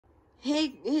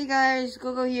Hey guys,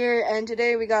 Coco here, and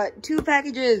today we got 2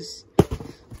 packages.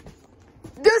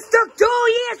 This took 2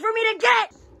 years for me to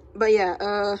get! But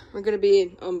yeah, we're gonna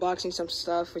be unboxing some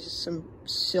stuff, which is some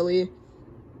silly...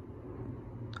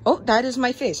 Oh, that is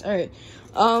my face. Alright.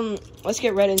 Let's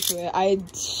get right into it.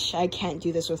 I can't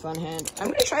do this with one hand. I'm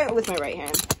gonna try it with my right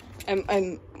hand.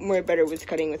 I'm more better with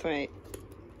cutting with my...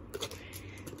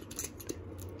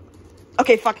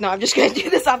 Okay, fuck no, I'm just gonna do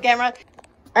this off camera.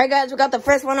 Alright guys, we got the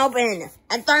first one open.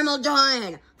 A thermal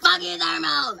joint. Fuck you,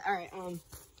 thermal! Alright,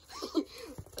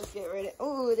 let's get ready.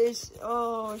 Oh, there's...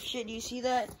 Oh, shit, do you see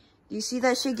that? Do you see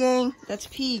that shit, gang? That's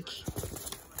peak.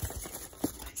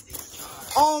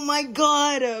 Oh my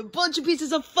god, a bunch of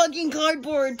pieces of fucking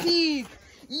cardboard, peak!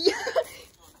 Yeah!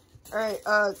 Alright,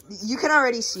 you can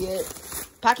already see it.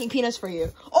 Packing peanuts for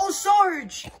you. Oh,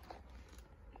 Sarge!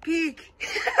 Peak!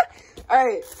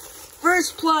 Alright,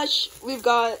 first plush, we've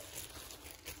got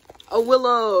a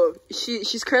Willow.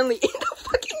 She's currently in the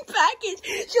fucking package.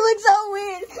 She looks so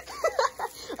weird.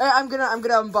 Alright, I'm gonna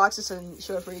unbox this and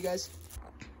show it for you guys.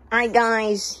 Alright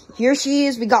guys, here she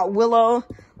is. We got Willow.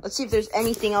 Let's see if there's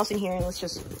anything else in here, and let's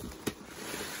just...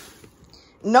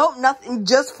 Nope, nothing,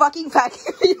 just fucking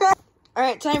package.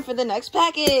 Alright, time for the next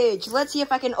package. Let's see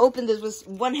if I can open this with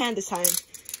one hand this time.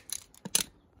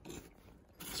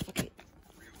 Let's fucking...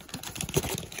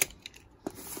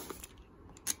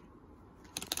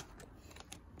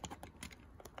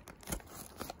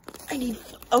 I need...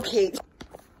 Okay.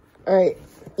 Alright,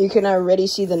 you can already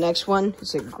see the next one.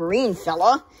 It's a green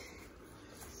fella.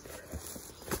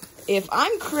 If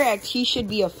I'm correct, he should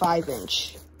be a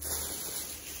 5-inch.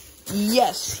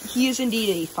 Yes, he is indeed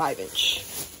a 5-inch.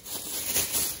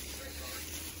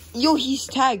 Yo, he's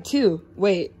tagged too.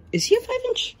 Wait, is he a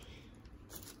 5-inch?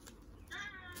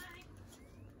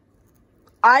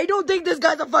 I don't think this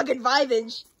guy's a fucking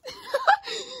 5-inch.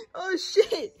 Oh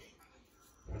shit.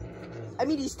 I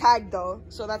mean, he's tagged though,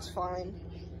 so that's fine.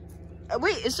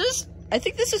 Wait, is this... I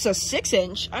think this is a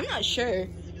 6-inch. I'm not sure.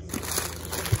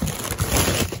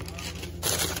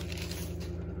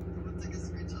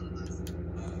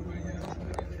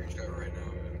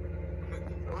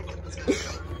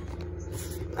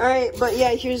 Alright, but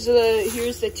yeah, here's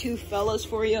the 2 fellas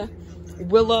for you.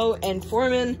 Willow and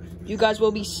Foreman. You guys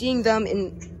will be seeing them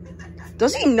in...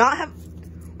 Does he not have...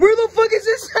 Where the fuck is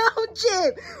this sound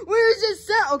chip? Where is this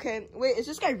sound? Okay, wait, is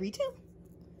this guy retail?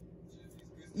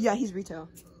 Yeah, he's retail.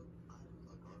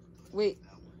 Wait.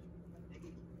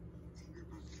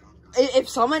 If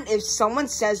someone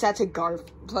says that to Garf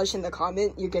plush in the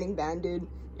comment, you're getting banned, dude.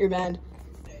 You're banned.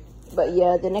 But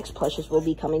yeah, the next plushes will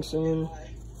be coming soon.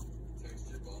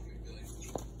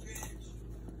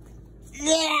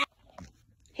 Yeah.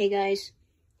 Hey guys,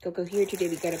 Coco here. Today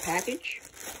we got a package.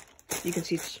 You can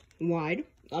see it's wide.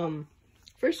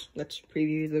 First, let's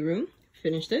preview the room.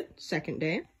 Finished it. Second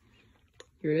day.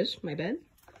 Here it is, my bed.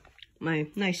 My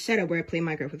nice setup where I play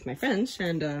Minecraft with my friends,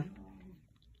 and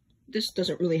this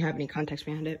doesn't really have any context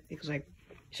behind it because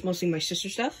it's mostly my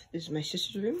sister's stuff. This is my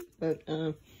sister's room, but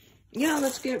yeah,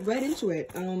 let's get right into it.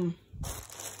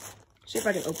 See if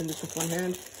I can open this with one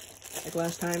hand, like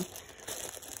last time.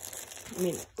 I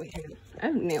mean, wait, hang on. I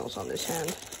have nails on this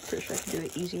hand. Pretty sure I can do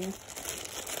it easier. I'm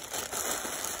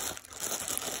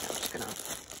just gonna...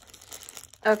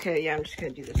 Okay, yeah, I'm just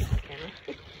gonna do this off camera.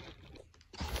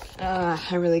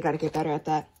 I really gotta get better at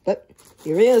that. But,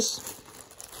 here he is.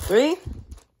 3,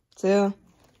 2,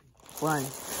 1.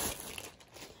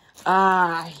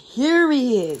 Here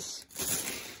he is.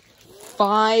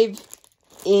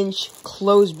 5-inch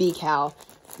closed beak Hal.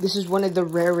 This is one of the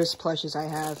rarest plushes I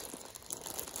have.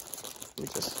 Let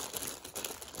me just...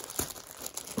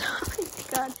 Oh my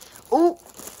god. Oh!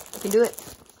 I can do it.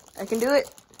 I can do it.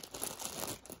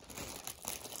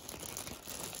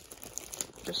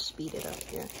 Just speed it up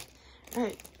here.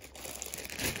 Alright.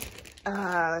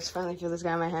 Let's finally feel this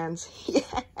guy in my hands.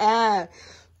 Yeah!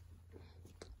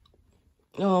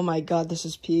 Oh my god, this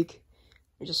is peak.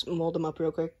 Let me just mold him up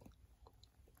real quick.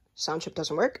 Sound chip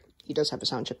doesn't work. He does have a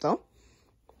sound chip though.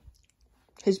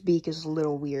 His beak is a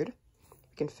little weird.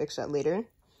 We can fix that later.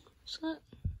 What's that?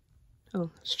 Oh,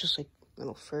 it's just like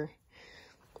little fur.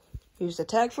 Here's the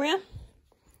tag for you.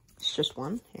 It's just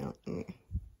one. Yeah.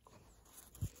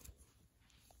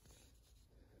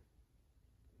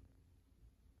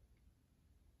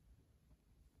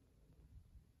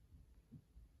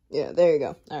 Yeah, there you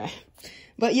go. Alright.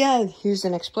 But yeah, here's the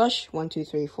next plush. 1, 2,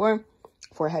 3, 4.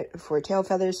 4 tail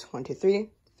feathers. 1, 2, 3.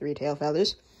 3 tail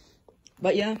feathers.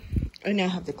 But yeah, I now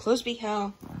have the closed beak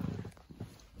Hal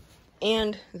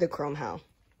and the chrome Hal.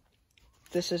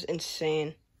 This is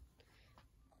insane.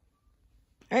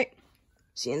 Alright,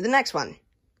 see you in the next one.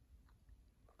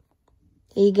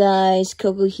 Hey guys,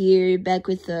 Coco here, back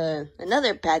with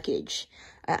another package.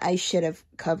 I should have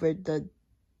covered the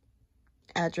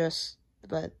address,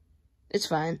 but it's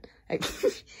fine.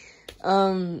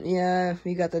 Yeah,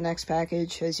 we got the next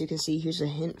package. As you can see, here's a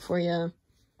hint for you.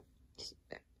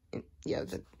 Yeah,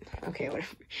 okay,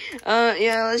 whatever.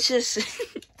 Yeah, let's just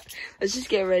let's just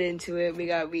get right into it. We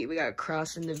got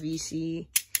Cross in the VC.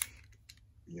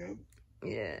 Yep.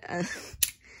 Yeah, I'm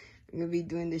gonna be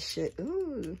doing this shit.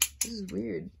 Ooh, this is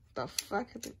weird. The fuck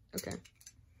happened? Okay.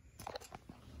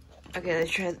 Okay,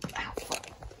 let's try. Oh, fuck.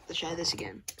 Let's try this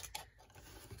again.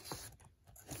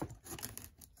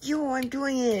 Yo, I'm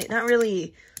doing it. Not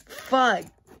really. Fuck.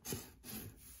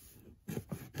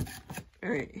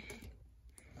 Alright.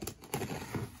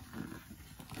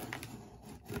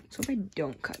 So if I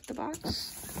don't cut the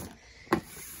box.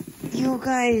 Yo,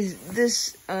 guys,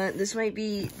 this might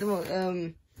be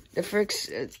the first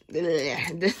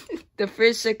the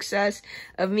first success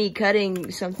of me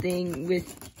cutting something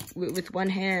with one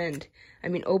hand. I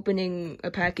mean, opening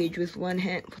a package with one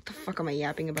hand. What the fuck am I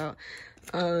yapping about?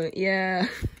 Yeah.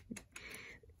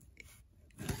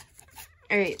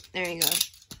 Alright, there you go.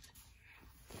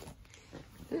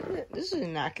 This is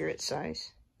an accurate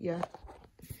size. Yeah.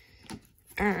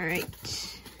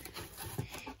 Alright.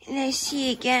 Let's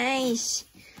see it, guys.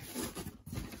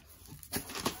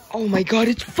 Oh my god,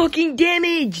 it's fucking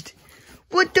damaged!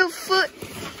 What the fuck?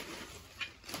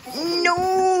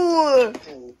 No!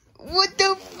 What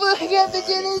the fuck happened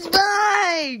to his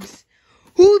bags?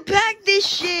 Who packed this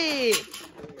shit?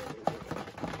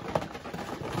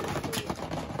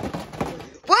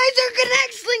 Why is there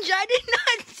connect link? I did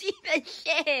not see that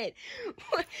shit.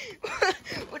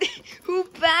 Who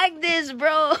packed this,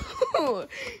 bro?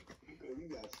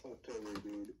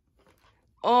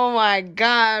 Oh my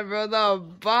god, bro, the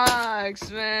box,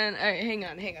 man. Alright, hang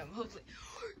on. Hopefully.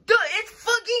 Dude, it's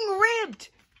fucking ripped!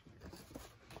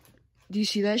 Do you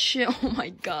see that shit? Oh my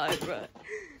god, bro.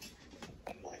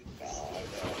 Oh my god.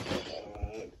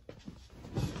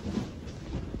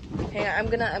 Hang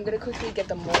on, I'm gonna quickly get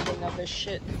the molding of this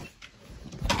shit.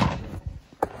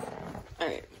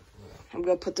 Alright. I'm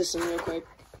gonna put this in real quick.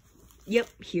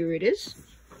 Yep, here it is.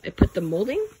 I put the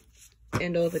molding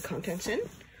and all the contents in.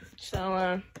 So,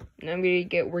 now I'm gonna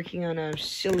get working on a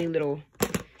silly little,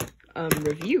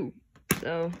 review.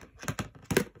 So.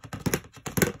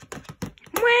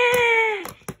 Wah!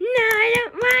 No, I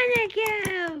don't wanna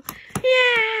go!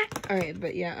 Yeah! Alright,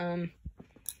 but yeah,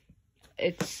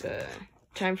 it's,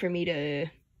 time for me to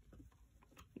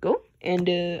go. And,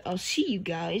 I'll see you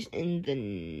guys in the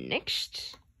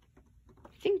next, I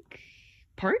think,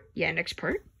 part? Yeah, next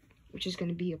part. Which is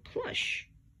gonna be a plush.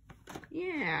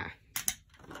 Yeah.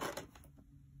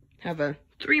 Have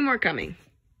 3 more coming.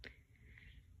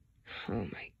 Oh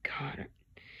my god.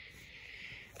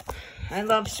 I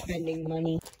love spending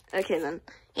money. Okay then.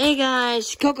 Hey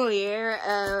guys, Coco here.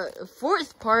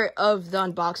 4th part of the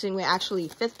unboxing. Well, actually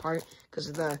 5th part because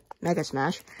of the Mega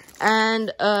Smash.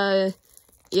 And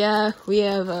yeah, we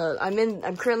have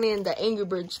I'm currently in the Angry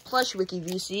Birds plush wiki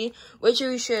VC, which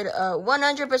you should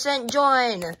 100%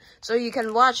 join so you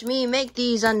can watch me make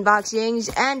these unboxings.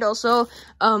 And also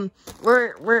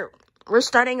we're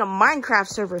starting a Minecraft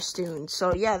server soon.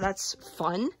 So yeah, that's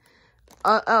fun.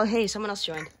 Oh hey, someone else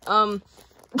joined. But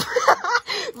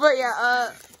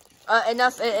yeah,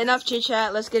 enough chit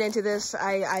chat. Let's get into this.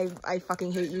 I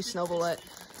fucking hate you, Snowbullet.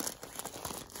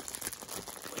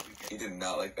 He did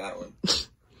not like that one.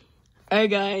 Alright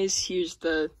guys, here's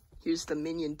the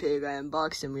minion pig. I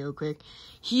unboxed him real quick.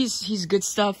 He's good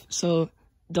stuff, so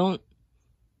don't.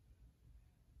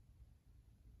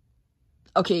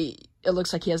 Okay, it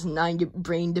looks like he has 9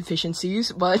 brain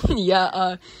deficiencies, but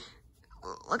yeah,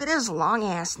 look at his long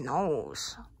ass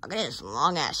nose. Look at his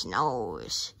long ass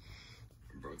nose.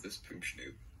 Bro, this poop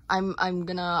snoop. I'm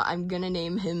gonna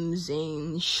name him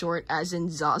Zane, short as in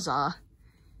Zaza.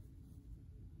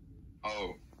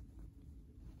 Oh.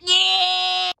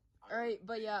 Yeah! Alright,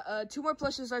 but yeah, 2 more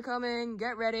plushes are coming.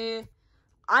 Get ready.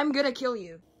 I'm gonna kill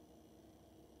you.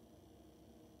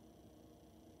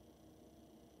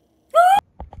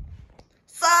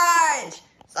 Sarge!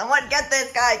 Someone get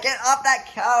this guy! Get off that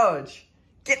couch!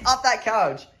 Get off that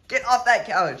couch! Get off that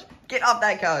couch! Get off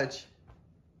that couch!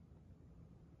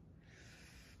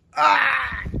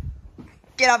 Ah!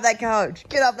 Get off that couch!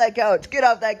 Get off that couch! Get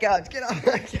off that couch! Get off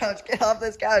that couch! Get off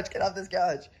this couch! Get off this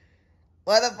couch!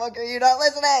 Why the fuck are you not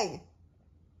listening?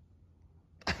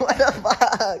 What the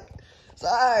fuck?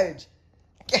 Sarge!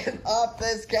 Get off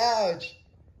this couch!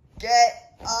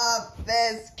 Get off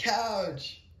this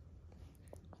couch!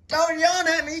 Don't yawn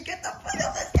at me! Get the fuck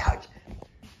off this couch!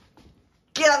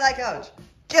 Get off that couch!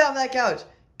 Get off that couch!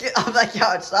 Get off that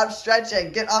couch. Stop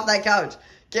stretching. Get off that couch.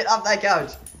 Get off that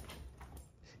couch.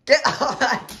 Get off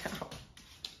that couch.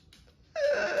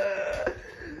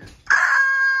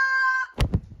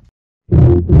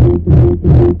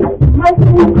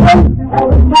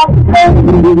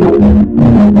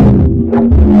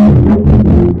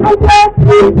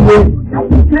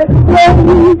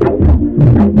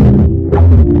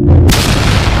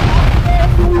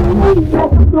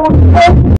 Ah!